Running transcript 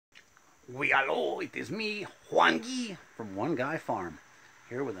Hello, it is me, Juan Guy, from One Guy Farm,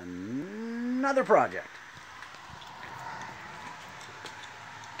 here with another project.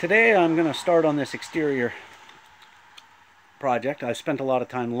 Today I'm going to start on this exterior project. I've spent a lot of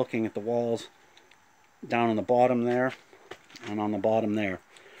time looking at the walls down on the bottom there and on the bottom there.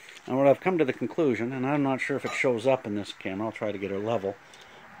 And what I've come to the conclusion, and I'm not sure if it shows up in this camera, I'll try to get her level,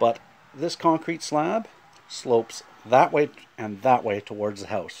 but this concrete slab slopes that way and that way towards the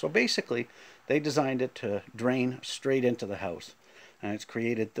house. So basically they designed it to drain straight into the house, and it's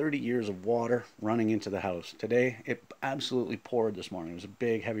created 30 years of water running into the house. Today it absolutely poured this morning. It was a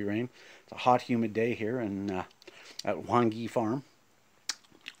big heavy rain. It's a hot humid day here at One Guy Farm.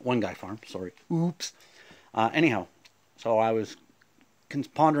 One Guy Farm, sorry. Oops. Anyhow, so I was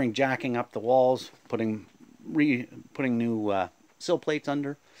pondering jacking up the walls, putting new sill plates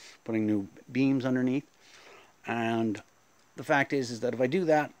under, putting new beams underneath. And the fact is that if I do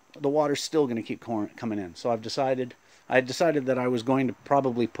that, the water's still going to keep coming in. So I decided that I was going to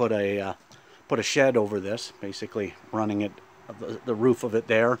probably put a shed over this, basically running it, the roof of it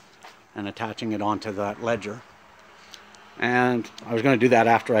there, and attaching it onto that ledger. And I was going to do that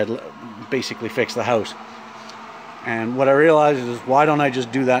after I'd basically fixed the house. And what I realized is, why don't I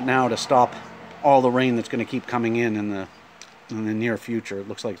just do that now to stop all the rain that's going to keep coming in the near future. It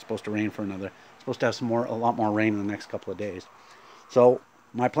looks like it's supposed to rain for supposed to have a lot more rain in the next couple of days. So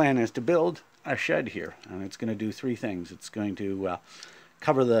my plan is to build a shed here, and it's going to do three things. It's going to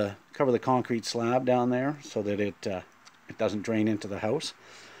cover the concrete slab down there so that it doesn't drain into the house.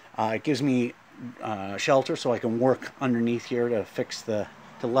 It gives me shelter so I can work underneath here to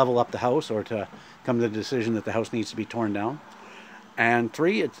level up the house, or to come to the decision that the house needs to be torn down. And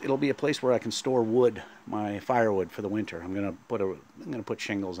three, it'll be a place where I can store wood, my firewood for the winter. I'm gonna put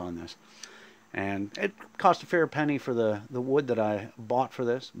shingles on this, and it cost a fair penny for the wood that I bought for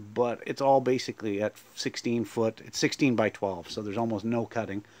this, but it's all basically at 16 foot. It's 16 by 12, so there's almost no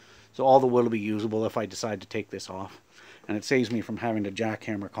cutting. So all the wood will be usable if I decide to take this off, and it saves me from having to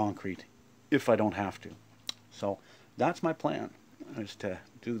jackhammer concrete if I don't have to. So that's my plan, is to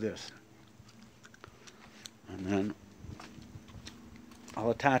do this, and then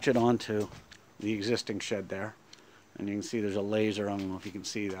I'll attach it onto the existing shed there. And you can see there's a laser. I don't know if you can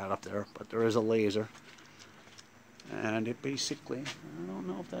see that up there, but there is a laser. And it basically, I don't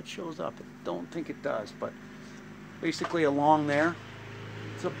know if that shows up. I don't think it does, but basically along there,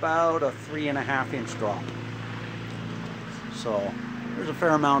 it's about a 3.5 inch drop. So there's a fair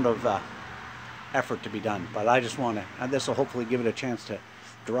amount of effort to be done, but I just want to, this will hopefully give it a chance to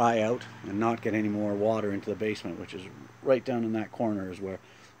dry out and not get any more water into the basement, which is right down in that corner is where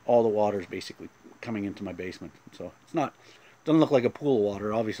all the water is basically coming into my basement. So doesn't look like a pool of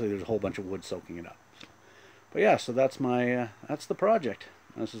water. Obviously there's a whole bunch of wood soaking it up. So, but yeah, so that's that's the project.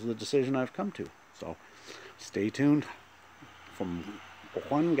 This is the decision I've come to. So stay tuned from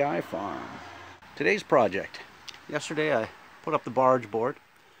One Guy Farm. Today's project. Yesterday I put up the barge board,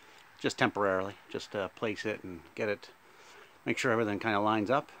 just temporarily, just to place it and make sure everything kind of lines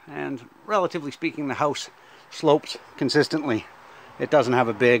up. And relatively speaking, the house slopes consistently. It doesn't have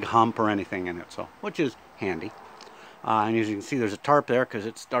a big hump or anything in it, so which is handy. And as you can see, there's a tarp there because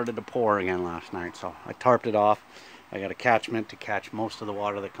it started to pour again last night, so I tarped it off. I got a catchment to catch most of the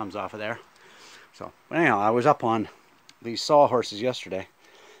water that comes off of there. So, but anyhow, I was up on these sawhorses yesterday,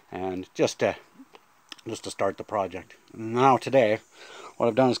 and just to start the project. And now today, what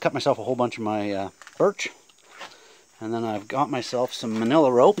I've done is cut myself a whole bunch of my birch, and then I've got myself some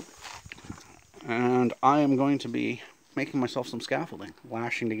manila rope, and I am going to be making myself some scaffolding,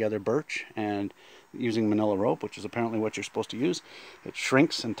 lashing together birch and using manila rope, which is apparently what you're supposed to use. It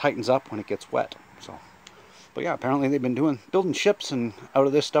shrinks and tightens up when it gets wet. So, but yeah, apparently they've been building ships and out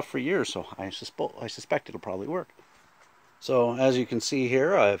of this stuff for years, so I suspect it'll probably work. So as you can see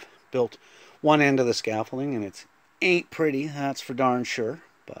here, I've built one end of the scaffolding, and it ain't pretty, that's for darn sure,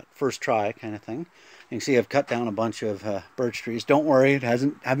 but first try kind of thing. You can see I've cut down a bunch of birch trees. Don't worry, it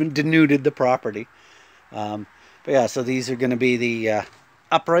haven't denuded the property. But yeah, so these are going to be the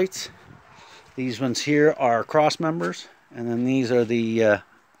uprights. These ones here are cross members, and then these are the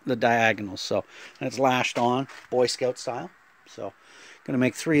diagonals. So, and it's lashed on Boy Scout style. So going to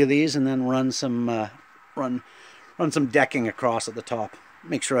make 3 of these, and then run some decking across at the top.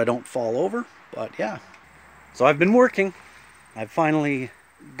 Make sure I don't fall over. But yeah, so I've been working. I've finally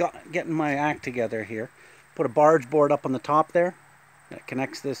getting my act together here. Put a barge board up on the top there that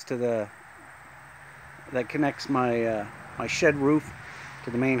connects this to my my shed roof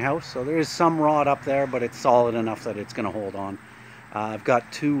to the main house. So there is some rod up there, but it's solid enough that it's going to hold on. I've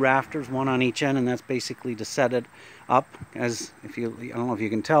got 2 rafters, one on each end, and that's basically to set it up as, I don't know if you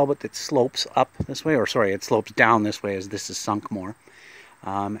can tell, but it slopes up this way, or sorry, it slopes down this way as this is sunk more.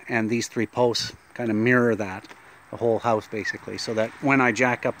 And these 3 posts kind of mirror that, the whole house basically, so that when I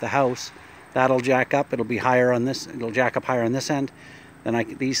jack up the house, that'll jack up, it'll be higher on this, it'll jack up higher on this end.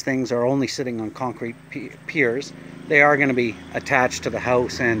 Then these things are only sitting on concrete piers. They are going to be attached to the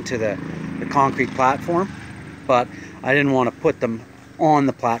house and to the concrete platform, but I didn't want to put them on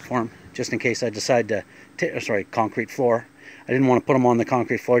the platform just in case I decide to, concrete floor. I didn't want to put them on the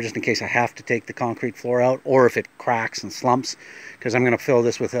concrete floor just in case I have to take the concrete floor out, or if it cracks and slumps, because I'm going to fill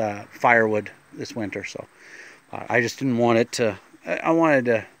this with firewood this winter. So I just didn't want it to, I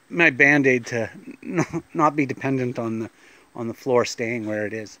wanted my Band-Aid to not be dependent on the floor staying where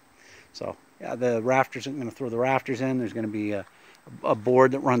it is. So yeah, the rafters, I'm going to throw the rafters in. There's going to be a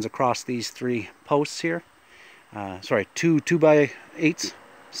board that runs across these 3 posts here. 2 2x8s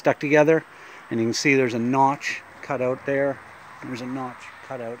stuck together, and you can see there's a notch cut out there, and there's a notch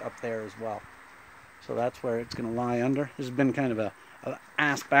cut out up there as well. So that's where it's going to lie under. This has been kind of a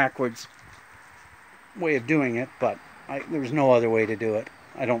ass backwards way of doing it, but there's no other way to do it.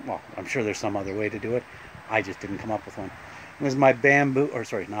 Well, I'm sure there's some other way to do it. I just didn't come up with one. And this is my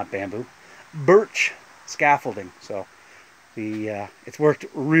birch scaffolding. So it's worked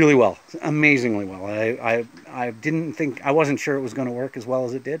really well, amazingly well. I wasn't sure it was going to work as well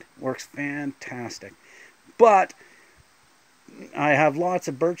as it did. Works fantastic. But I have lots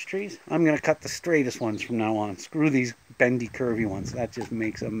of birch trees. I'm going to cut the straightest ones from now on. Screw these bendy, curvy ones. That just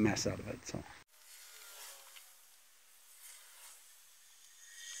makes a mess out of it. So.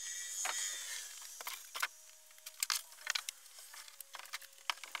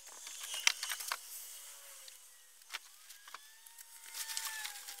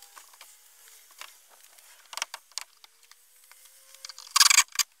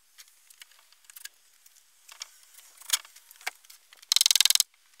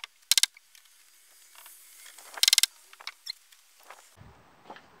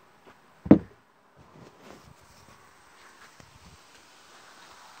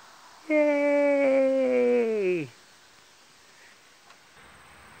 Yay!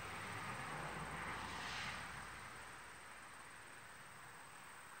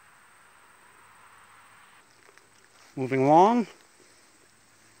 Moving along.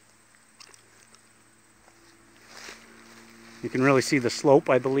 You can really see the slope,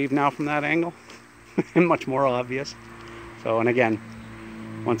 I believe, now from that angle. Much more obvious. So, and again,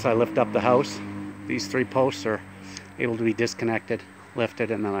 once I lift up the house, these 3 posts are able to be disconnected,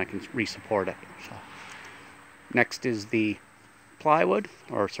 lifted, and then I can re-support it. So, next is the plywood,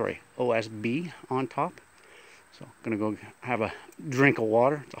 OSB on top. So I'm gonna go have a drink of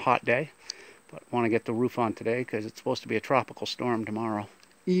water. It's a hot day, but want to get the roof on today because it's supposed to be a tropical storm tomorrow.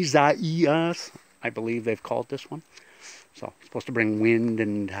 Isaias, I believe they've called this one. So it's supposed to bring wind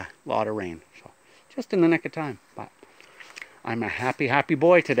and a lot of rain. So just in the nick of time. But I'm a happy, happy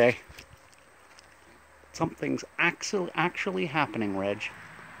boy today. Something's actually happening, Reg.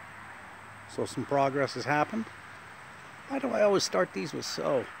 So some progress has happened. Why do I always start these with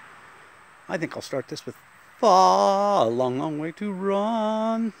so? I think I'll start this with far, a long, long way to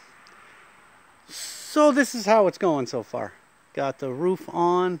run. So this is how it's going so far. Got the roof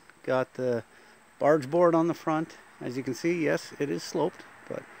on, got the barge board on the front. As you can see, yes, it is sloped,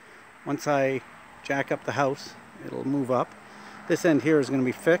 but once I jack up the house, it'll move up. This end here is going to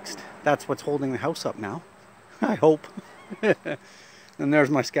be fixed. That's what's holding the house up now, I hope. And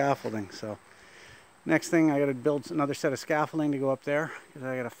there's my scaffolding. So next thing, I got to build another set of scaffolding to go up there, because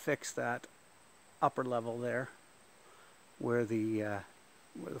I got to fix that upper level there where the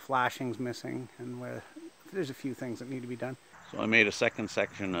flashing's missing, and where there's a few things that need to be done. So I made a second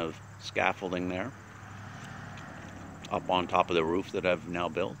section of scaffolding there up on top of the roof that I've now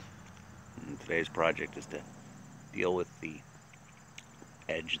built. And today's project is to deal with the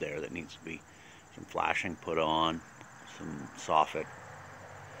edge there that needs to be some flashing put on, some soffit.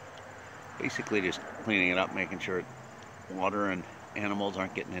 Basically just cleaning it up, making sure water and animals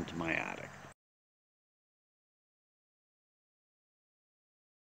aren't getting into my attic.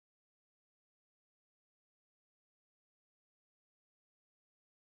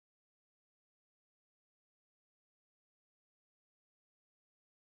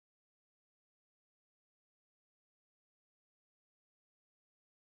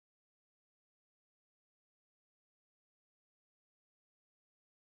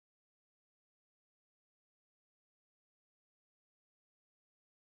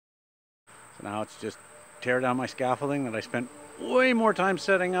 So now it's just tear down my scaffolding that I spent way more time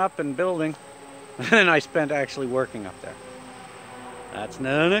setting up and building than I spent actually working up there. That's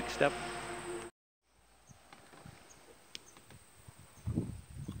the next step.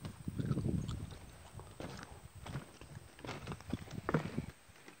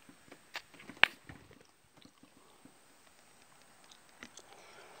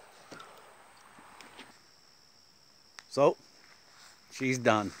 So, she's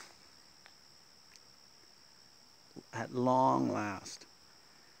done. At long last.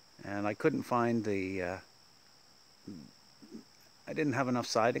 And I couldn't find I didn't have enough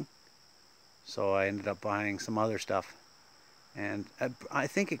siding. So I ended up buying some other stuff. And I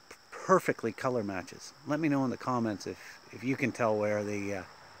think it perfectly color matches. Let me know in the comments if you can tell where the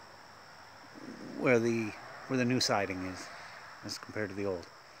new siding is as compared to the old.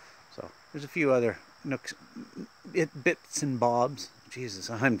 So there's a few other nooks, bits and bobs. Jesus,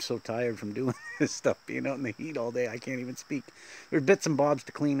 I'm so tired from doing this stuff, being out in the heat all day. I can't even speak. There's bits and bobs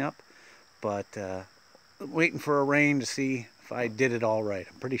to clean up, but waiting for a rain to see if I did it all right.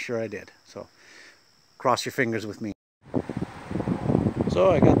 I'm pretty sure I did. So cross your fingers with me. So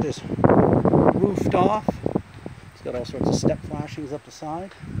I got this roofed off. It's got all sorts of step flashings up the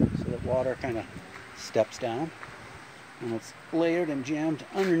side so that water kind of steps down. And it's layered and jammed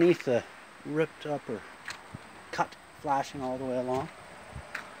underneath the ripped up or cut flashing all the way along.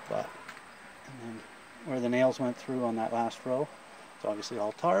 And then where the nails went through on that last row, it's obviously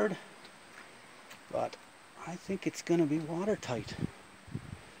all tarred. But I think it's going to be watertight.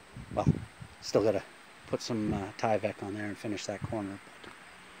 Well, still got to put some Tyvek on there and finish that corner. But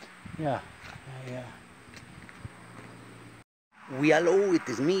yeah, We hello, it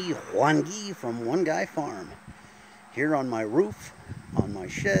is me, Juan Guy from One Guy Farm. Here on my roof, on my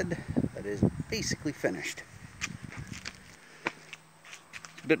shed, that is basically finished.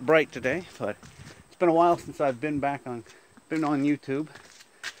 It's a bit bright today, but it's been a while since I've been on YouTube.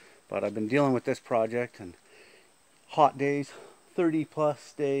 But I've been dealing with this project and hot days, 30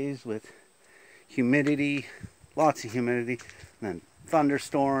 plus days with humidity, lots of humidity, and then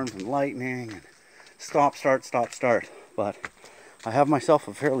thunderstorms and lightning and stop, start, stop, start. But I have myself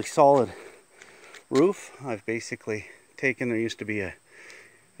a fairly solid roof. I've basically taken, there used to be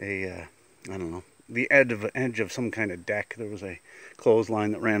I don't know, the edge of some kind of deck. There was a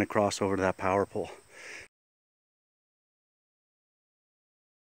clothesline that ran across over to that power pole.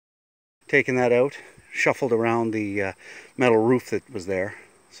 Taken that out, shuffled around the metal roof that was there.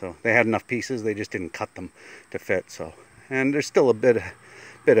 So they had enough pieces, they just didn't cut them to fit. So, and there's still a bit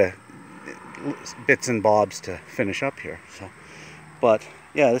of bits and bobs to finish up here. So, but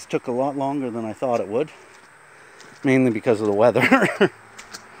yeah, this took a lot longer than I thought it would, mainly because of the weather.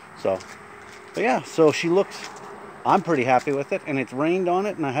 So, but yeah, so she looks, I'm pretty happy with it, and it's rained on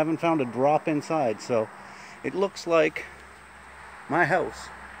it, and I haven't found a drop inside. So it looks like my house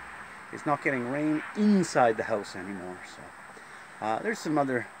is not getting rain inside the house anymore. So there's some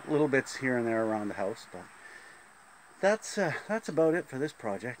other little bits here and there around the house, but that's about it for this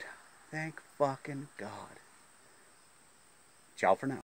project. Thank fucking God. Ciao for now.